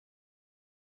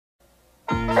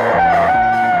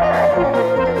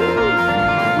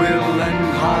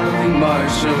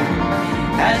show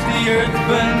as the earth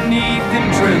beneath them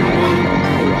trembled,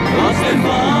 lost their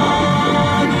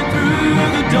father through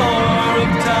the door of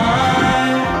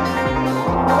time.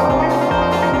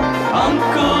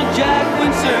 Uncle Jack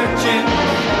went searching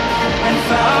and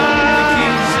found the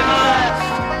kids at last,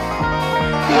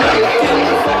 looking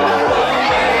for a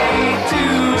way to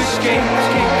escape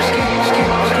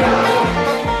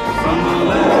from the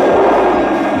land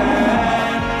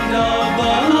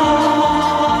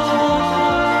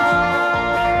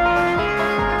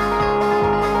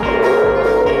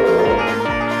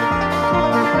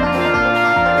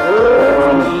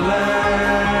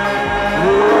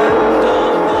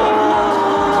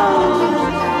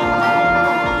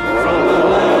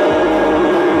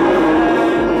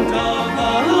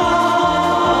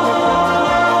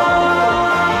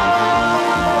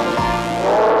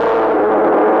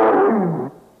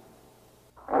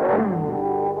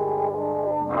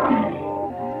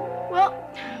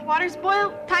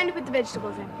of the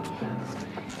vegetables in.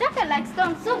 Chaka likes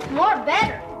stone soup more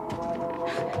better.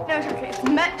 No, Chaka, it's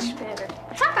much better.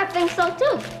 Chaka thinks so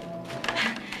too.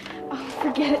 Oh,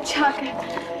 forget it, Chaka.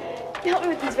 Help me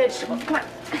with these vegetables. Come on.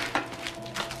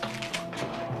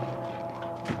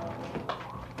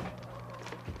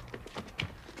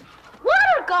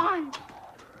 Water gone.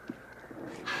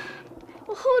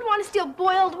 Well, who would want to steal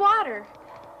boiled water?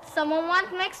 Someone wants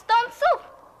to make stone soup.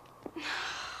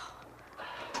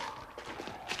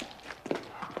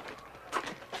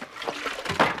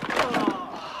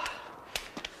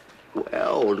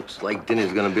 Well, looks like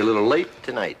dinner's gonna be a little late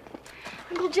tonight.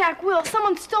 Uncle Jack, Will,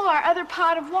 someone stole our other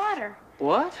pot of water.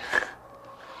 What?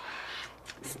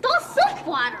 Stole soup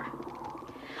water.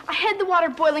 I had the water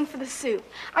boiling for the soup.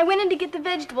 I went in to get the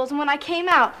vegetables, and when I came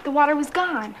out, the water was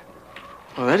gone.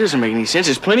 Well, that doesn't make any sense.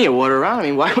 There's plenty of water around. I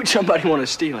mean, why would somebody want to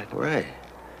steal it? Right.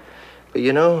 But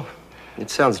you know, it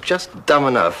sounds just dumb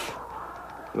enough.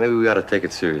 Maybe we ought to take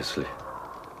it seriously.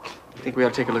 You think we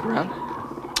ought to take a look around?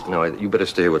 No, you better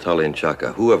stay here with Holly and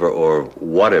Chaka. Whoever or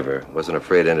whatever wasn't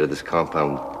afraid to enter this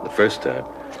compound the first time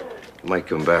might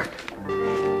come back.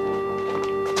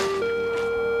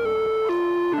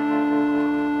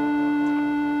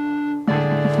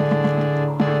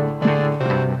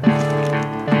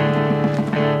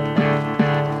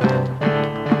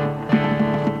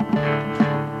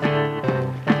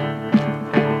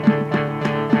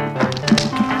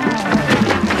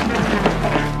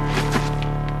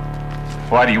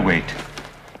 Why do you wait?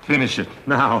 Finish it,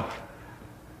 now.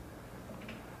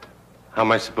 How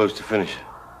am I supposed to finish it?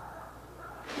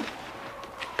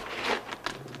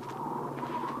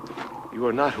 You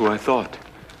are not who I thought.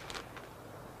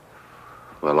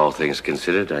 Well, all things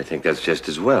considered, I think that's just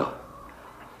as well.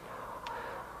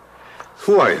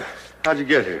 Who are you? How'd you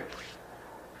get here?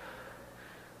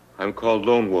 I'm called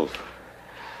Lone Wolf.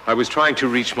 I was trying to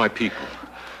reach my people.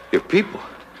 Your people?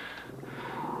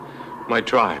 My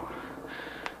tribe.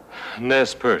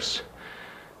 Nez Perce.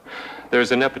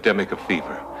 There's an epidemic of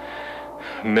fever.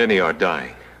 Many are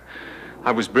dying.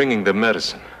 I was bringing them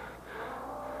medicine.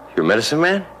 Your medicine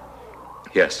man?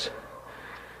 Yes.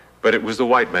 But it was the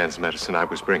white man's medicine I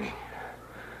was bringing.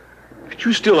 But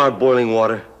you still aren't boiling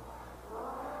water.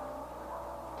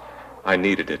 I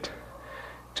needed it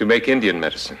to make Indian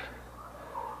medicine.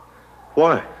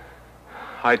 Why?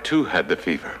 I too had the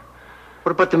fever.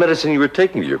 What about the medicine you were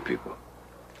taking to your people?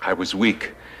 I was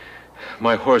weak.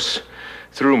 My horse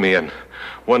threw me and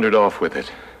wandered off with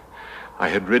it. I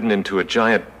had ridden into a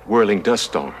giant whirling dust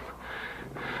storm.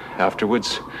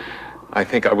 Afterwards, I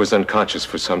think I was unconscious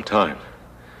for some time.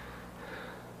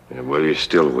 Yeah, well, you're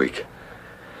still weak.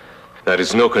 That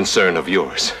is no concern of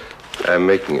yours. I'm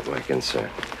making it my concern.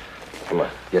 Come on,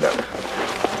 get up.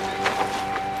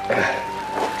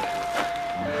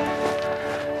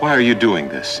 Why are you doing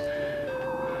this?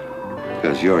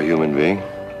 Because you're a human being,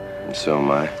 and so am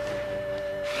I.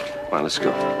 Come on, let's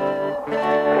go.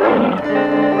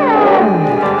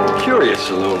 Curious,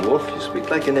 Lone Wolf. You speak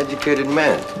like an educated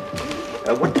man.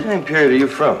 What time period are you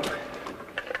from?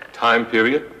 Time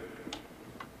period?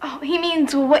 Oh, he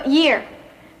means what year?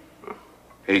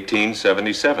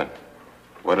 1877.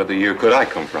 What other year could I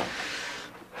come from?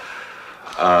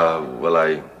 Well,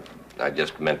 I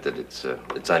just meant that it's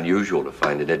unusual to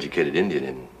find an educated Indian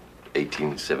in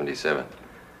 1877.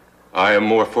 I am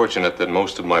more fortunate than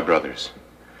most of my brothers.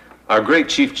 Our great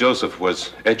Chief Joseph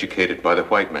was educated by the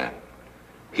white man.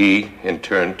 He, in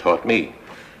turn, taught me.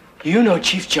 You know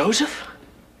Chief Joseph?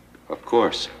 Of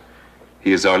course.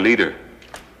 He is our leader.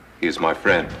 He is my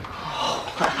friend.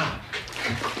 What's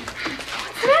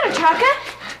the matter, Chaka?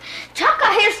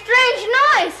 Chaka hears strange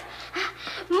noise.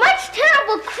 Much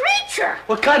terrible creature.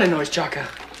 What kind of noise, Chaka?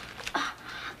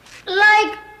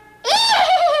 Like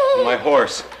My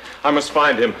horse. I must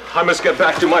find him. I must get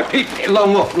back to my people. Hey,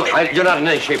 Lone Wolf, look, you're not in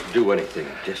any shape to do anything.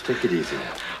 Just take it easy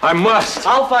now. I must.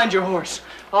 I'll find your horse.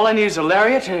 All I need is a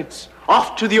lariat, and it's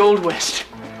off to the Old West.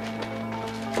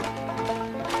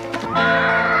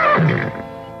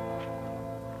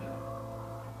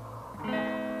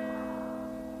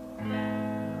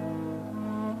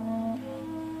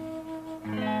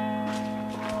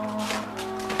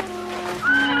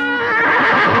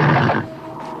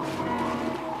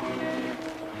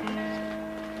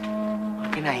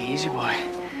 Okay, now, easy, boy.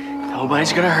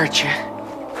 Nobody's gonna hurt you.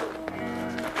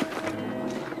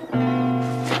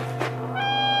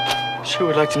 Sure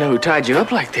would like to know who tied you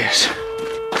up like this.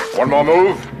 One more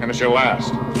move, and it's your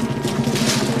last.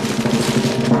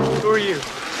 Who are you?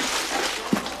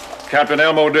 Captain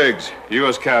Elmo Diggs,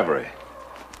 U.S. Cavalry.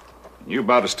 You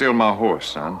about to steal my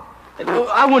horse, son.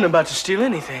 I wasn't about to steal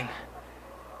anything.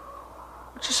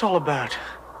 What's this all about?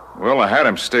 Well, I had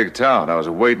him staked out. I was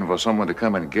waiting for someone to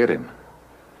come and get him.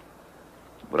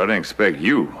 But I didn't expect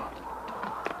you.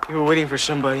 You were waiting for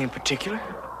somebody in particular?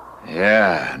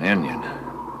 Yeah, an Indian.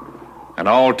 An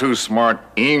all too smart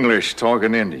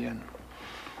English-talking Indian.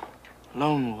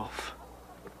 Lone Wolf.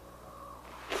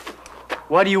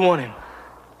 Why do you want him?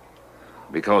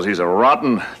 Because he's a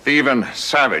rotten, thieving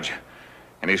savage.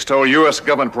 And he stole U.S.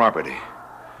 government property.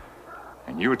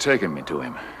 And you're taking me to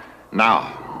him.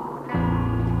 Now.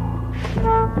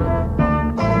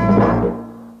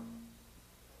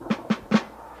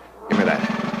 Give me that.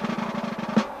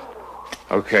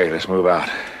 Okay, let's move out.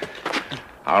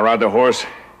 I'll ride the horse,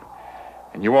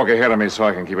 and you walk ahead of me so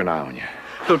I can keep an eye on you.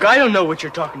 Look, I don't know what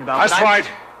you're talking about. That's right.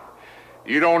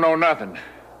 You don't know nothing.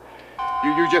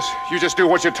 You just do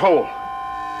what you're told.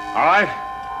 All right?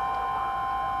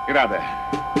 Get out there.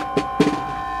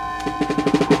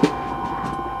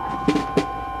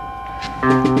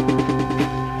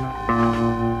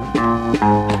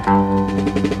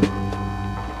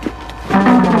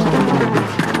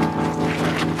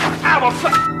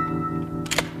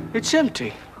 It's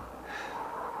empty.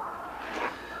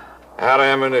 Out of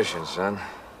ammunition, son.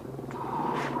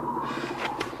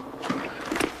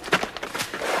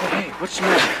 Hey, what's the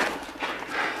matter?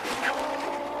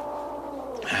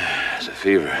 It's a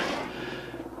fever.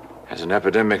 There's an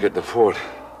epidemic at the fort.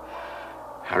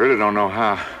 I really don't know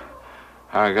how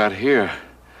I got here.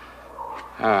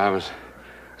 I was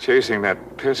chasing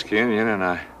that pesky Indian, and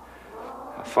I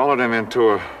followed him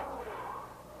into a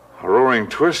roaring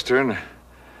twister, and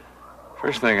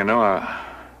first thing I know,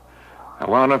 I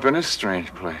wound up in this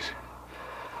strange place.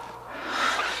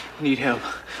 Need help.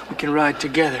 We can ride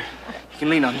together. You can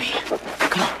lean on me.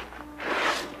 Come on.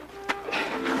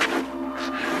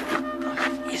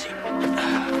 Easy.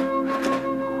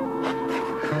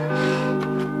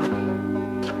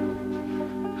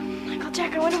 Uncle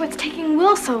Jack, I wonder what's taking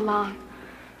Will so long.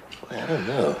 Well, I don't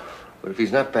know. But if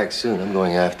he's not back soon, I'm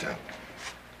going after him.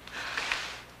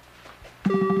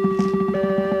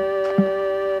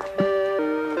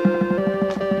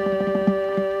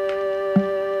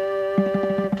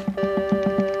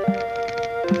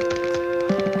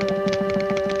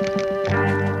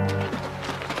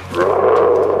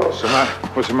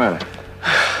 What's the matter?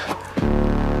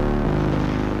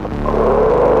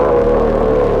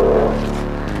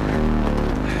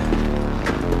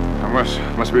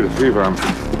 Must be the fever. I'm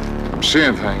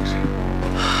seeing things.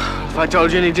 If I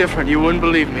told you any different, you wouldn't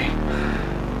believe me.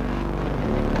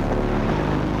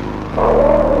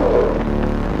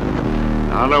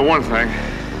 I know one thing.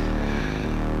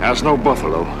 That's no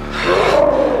buffalo.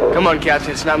 Come on,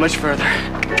 Captain. It's not much further.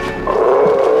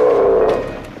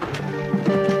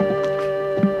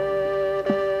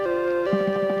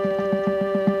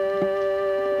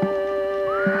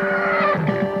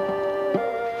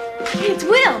 It's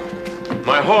Will.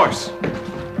 My horse.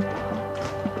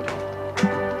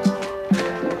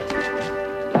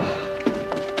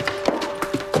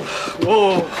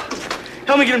 Whoa.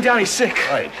 Help me get him down. He's sick.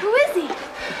 Right. Who is he?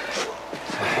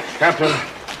 Captain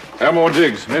Elmo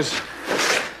Diggs, miss.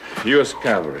 U.S.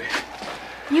 Cavalry.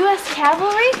 U.S.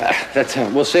 Cavalry? That's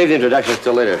him. We'll save the introductions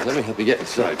till later. Let me help you get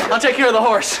inside. I'll take care of the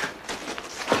horse.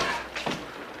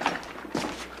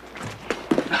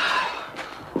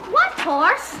 What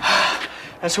horse?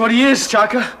 That's what he is,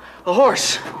 Chaka. A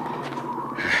horse.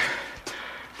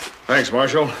 Thanks,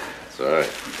 Marshal. It's all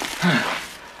right.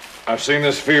 I've seen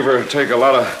this fever take a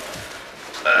lot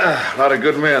of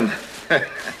good men.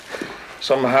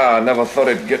 Somehow I never thought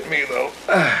it'd get me, though.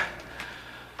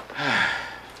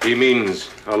 He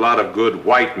means a lot of good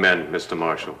white men, Mr.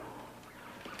 Marshal.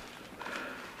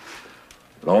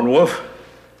 Lone Wolf?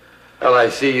 Well, I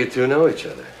see you two know each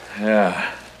other.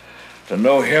 Yeah. To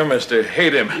know him is to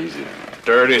hate him. Easy.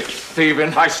 dirty,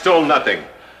 thieving. I stole nothing.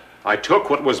 I took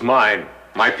what was mine,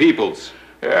 my people's.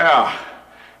 Yeah,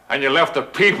 and you left the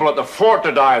people at the fort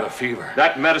to die of the fever.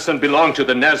 That medicine belonged to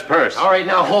the Nez Perce. All right,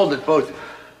 now hold it, both of you.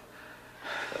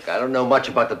 Look, I don't know much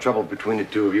about the trouble between the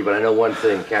two of you, but I know one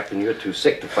thing, Captain. You're too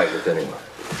sick to fight with anyone.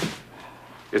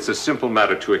 It's a simple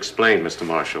matter to explain, Mr.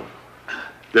 Marshal.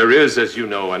 There is, as you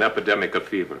know, an epidemic of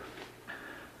fever.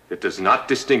 It does not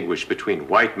distinguish between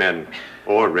white men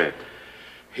or red.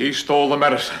 He stole the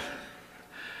medicine.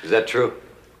 Is that true?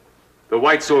 The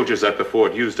white soldiers at the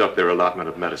fort used up their allotment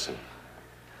of medicine.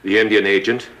 The Indian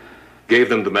agent gave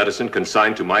them the medicine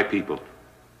consigned to my people.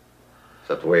 Is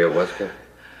that the way it was, Captain?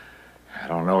 I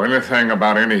don't know anything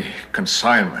about any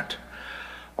consignment.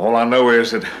 All I know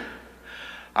is that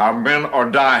our men are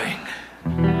dying.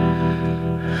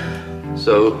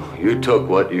 So you took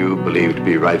what you believed to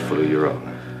be rightfully your own.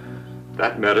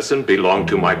 That medicine belonged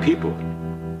to my people.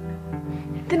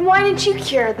 Then why didn't you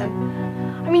cure them?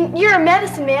 I mean, you're a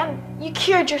medicine man. You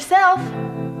cured yourself.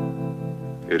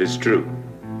 It is true.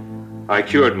 I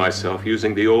cured myself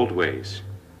using the old ways.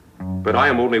 But I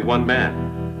am only one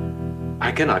man.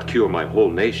 I cannot cure my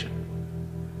whole nation.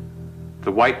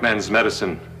 The white man's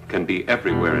medicine can be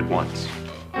everywhere at once.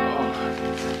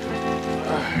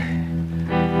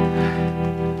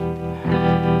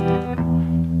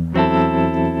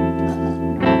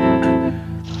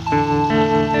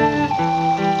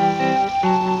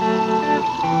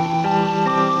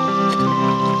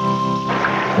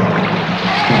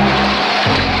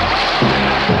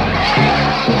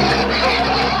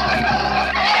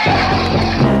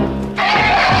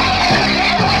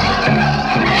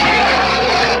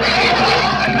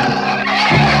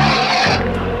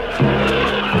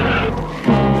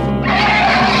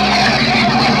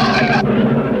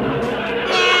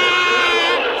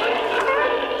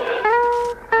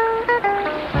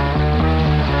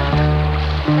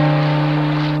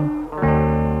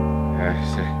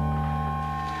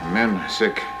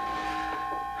 Sick.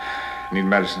 Need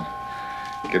medicine.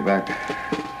 Get back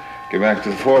to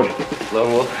the fort.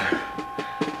 Lone Wolf,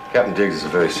 Captain Diggs is a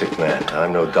very sick man.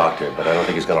 I'm no doctor, but I don't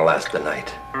think he's gonna last the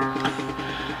night.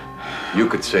 You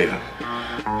could save him.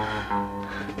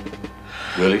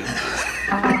 Really?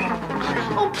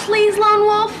 Oh, please, Lone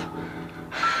Wolf.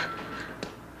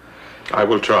 I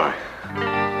will try.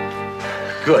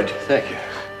 Good, thank you.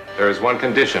 There is one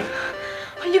condition.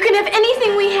 You can have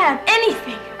anything we have,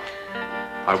 anything.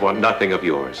 I want nothing of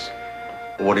yours.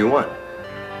 What do you want?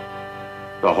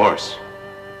 The horse.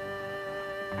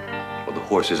 Well, the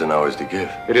horse isn't ours to give.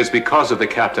 It is because of the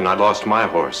captain I lost my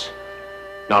horse.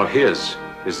 Now his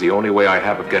is the only way I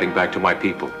have of getting back to my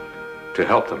people, to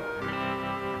help them.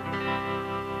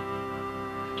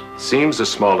 Seems a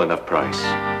small enough price.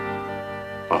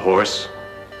 A horse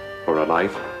or a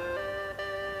life.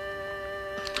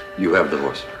 You have the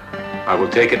horse. I will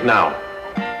take it now.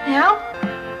 Now?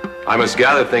 I must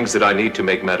gather things that I need to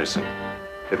make medicine.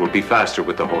 It will be faster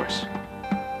with the horse.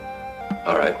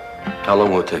 All right. How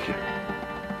long will it take you?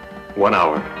 1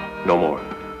 hour, no more.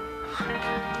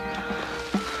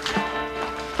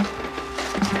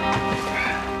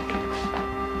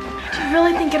 Do you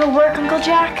really think it'll work, Uncle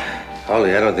Jack?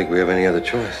 Holly, I don't think we have any other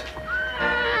choice.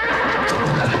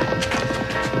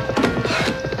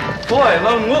 Boy,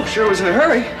 Lone Wolf sure was in a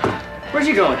hurry. Where's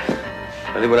he going?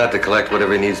 Well, he went out to collect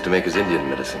whatever he needs to make his Indian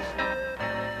medicine.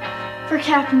 For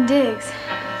Captain Diggs.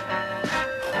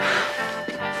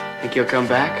 Think he'll come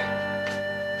back?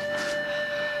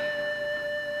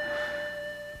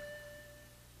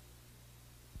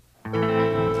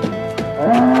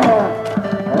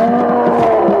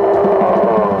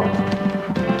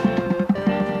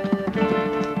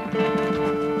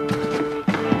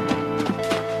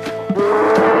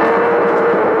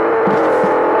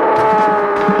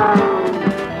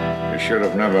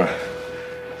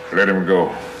 Let him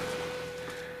go.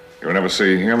 You'll never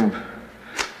see him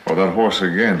or that horse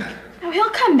again. Oh,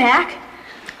 he'll come back.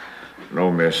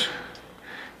 No, miss.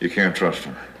 You can't trust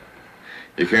him.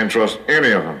 You can't trust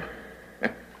any of them.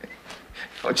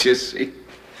 Don't you see?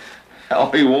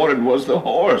 All he wanted was the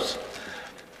horse.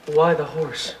 Why the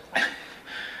horse?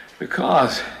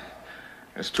 Because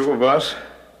there's two of us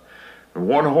and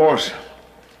one horse.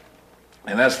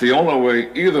 And that's the only way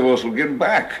either of us will get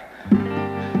back.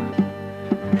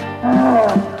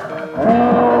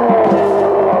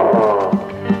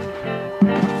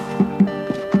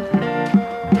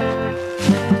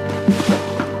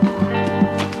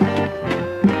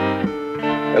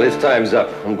 Well, his time's up.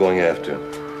 I'm going after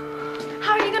him.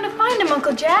 How are you going to find him,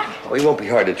 Uncle Jack? Oh, he won't be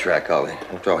hard to track, Holly.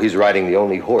 After all, he's riding the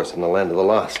only horse in the land of the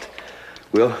lost.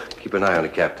 Will, keep an eye on the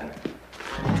captain.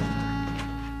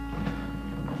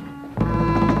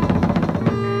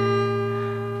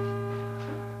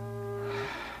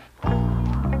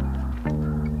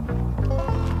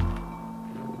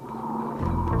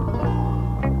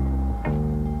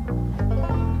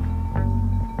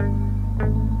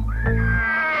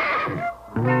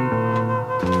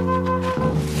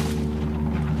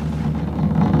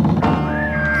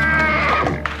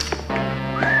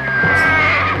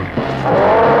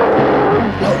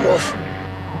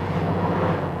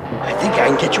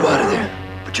 get you out of there,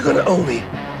 but you're gonna owe me.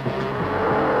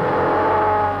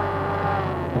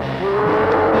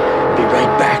 Be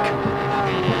right back.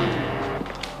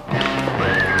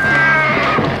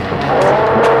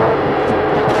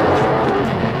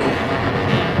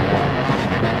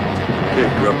 Here,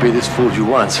 Grumpy, this fooled you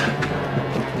once.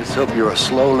 Let's hope you're a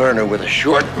slow learner with a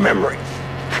short memory.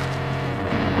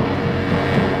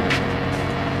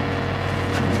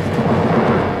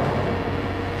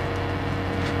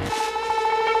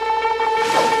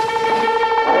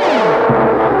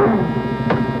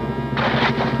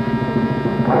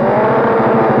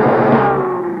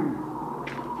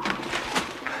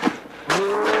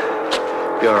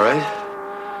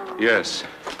 Yes.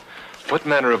 What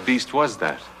manner of beast was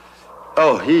that?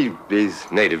 Oh,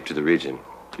 he's native to the region.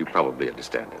 You probably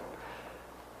understand it.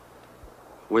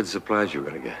 Where'd the supplies you were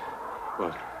gonna get?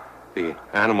 Well, the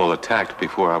animal attacked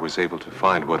before I was able to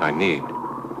find what I need.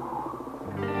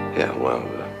 Yeah, well,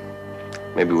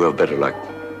 maybe we'll have better luck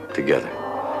together.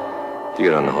 You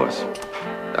get on the horse.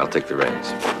 I'll take the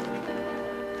reins.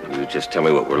 You just tell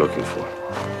me what we're looking for.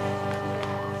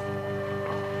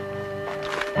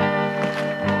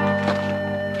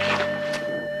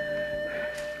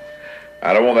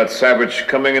 I don't want that savage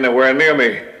coming anywhere near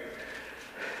me.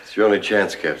 It's your only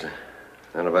chance, Captain.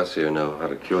 None of us here know how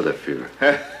to cure that fever.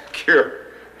 Cure?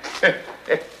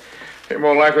 He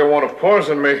more likely want to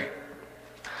poison me.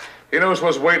 He knows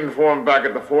what's waiting for him back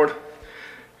at the fort.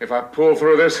 If I pull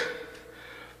through this...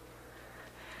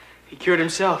 He cured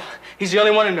himself. He's the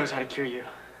only one who knows how to cure you.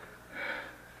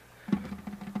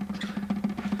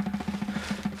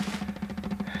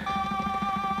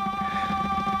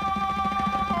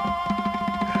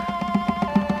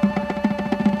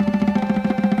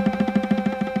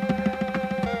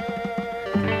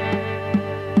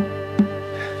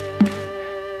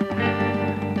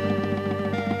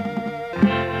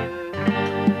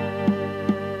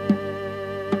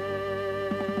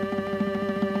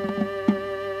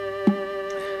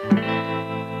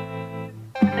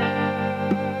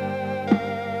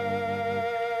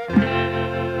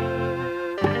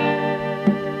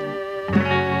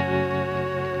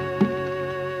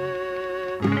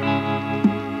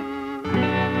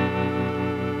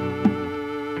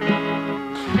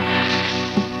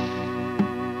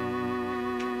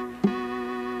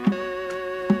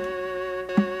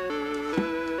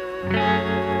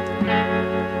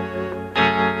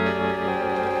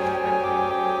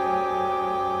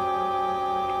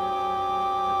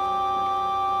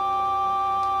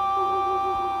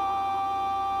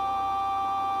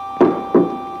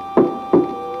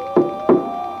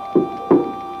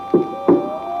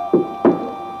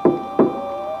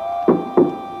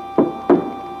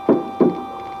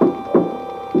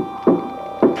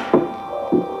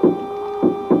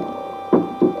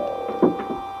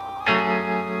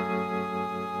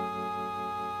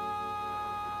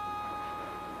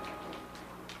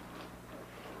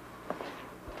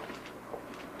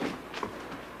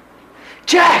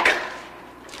 Jack!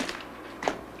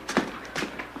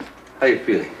 How you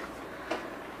feeling?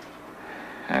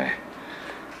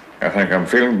 I think I'm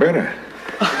feeling better.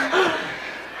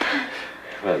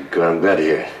 Well, good. I'm glad to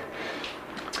hear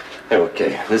it.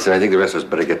 Okay, listen, I think the rest of us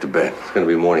better get to bed. It's gonna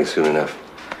be morning soon enough.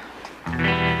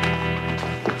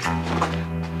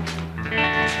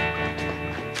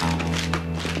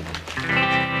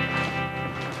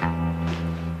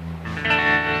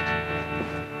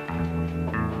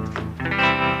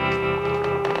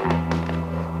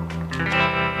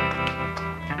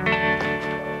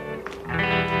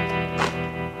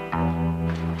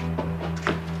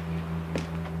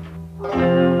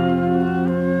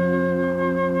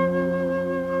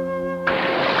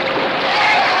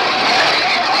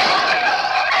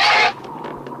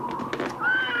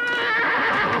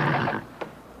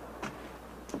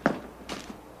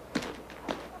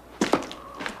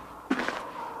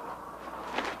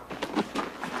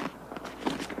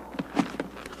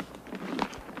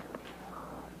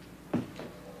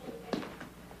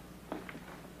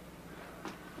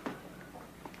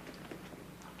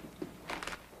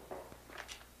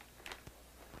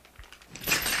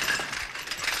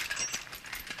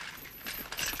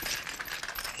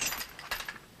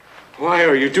 Why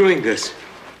are you doing this?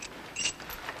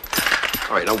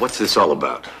 All right, now what's this all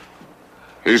about?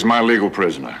 He's my legal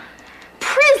prisoner.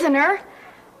 Prisoner?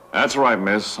 That's right,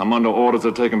 miss. I'm under orders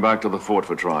to take him back to the fort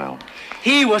for trial.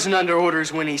 He wasn't under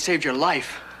orders when he saved your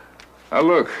life. Now,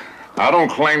 look, I don't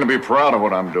claim to be proud of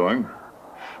what I'm doing,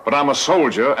 but I'm a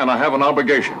soldier and I have an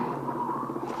obligation.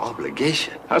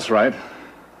 Obligation? That's right.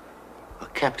 Well,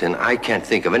 Captain, I can't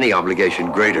think of any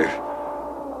obligation greater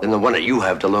than the one that you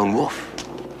have to Lone Wolf.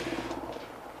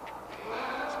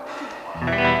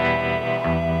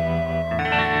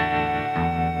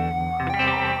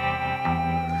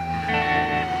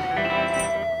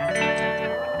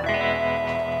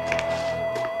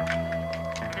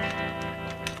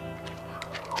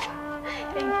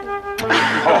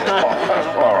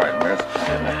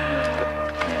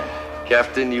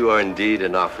 Captain, you are indeed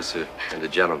an officer and a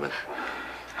gentleman.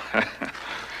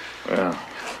 Well.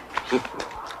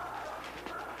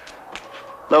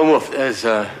 Lone Wolf, there's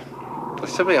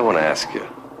something I want to ask you.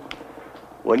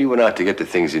 When you went out to get the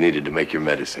things you needed to make your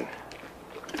medicine,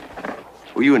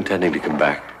 were you intending to come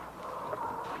back?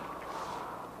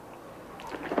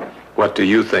 What do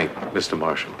you think, Mr.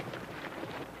 Marshall?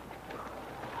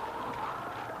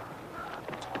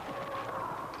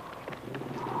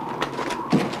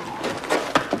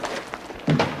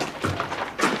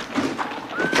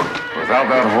 Without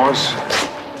that horse,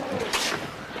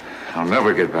 I'll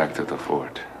never get back to the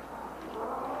fort.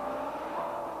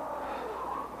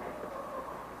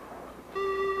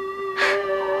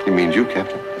 He means you,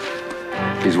 Captain.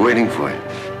 He's waiting for you.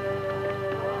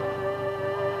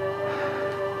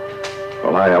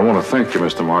 Well, I want to thank you,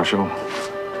 Mr. Marshall.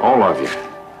 All of you.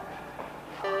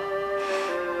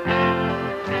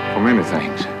 For many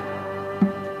things.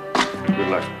 Good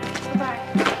luck. Goodbye.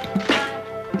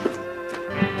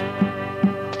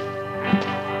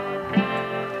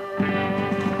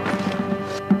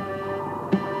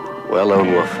 Well,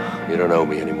 Lone Wolf, you don't owe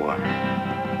me anymore.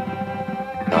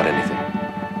 Not anything.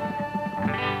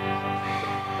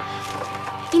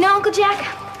 You know, Uncle Jack,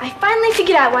 I finally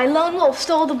figured out why Lone Wolf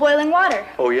stole the boiling water.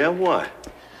 Oh, yeah? Why?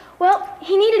 Well,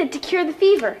 he needed it to cure the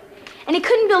fever. And he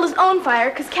couldn't build his own fire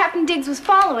because Captain Diggs was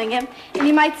following him, and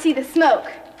he might see the smoke.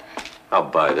 I'll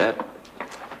buy that.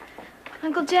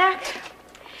 Uncle Jack,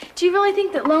 do you really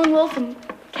think that Lone Wolf and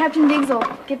Captain Diggs will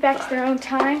get back to their own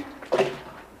time?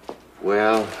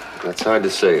 Well, that's hard to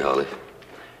say, Holly.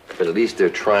 But at least they're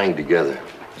trying together.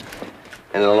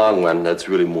 And in the long run, that's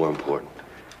really more important.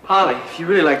 Holly, if you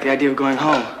really like the idea of going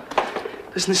home,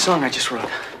 listen to this song I just wrote.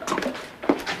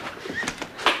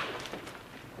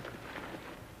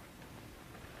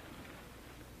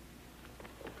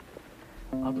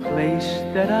 A place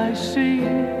that I see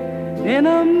in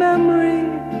a memory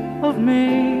of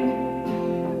me.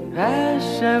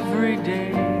 As every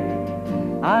day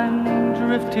I'm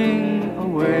drifting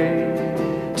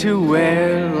away to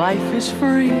where life is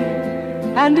free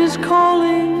and is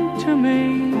calling to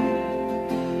me.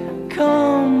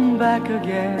 Come back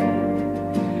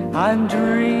again, I'm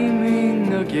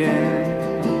dreaming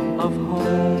again of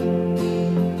home,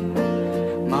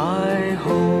 my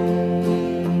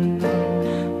home,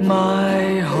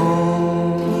 my home.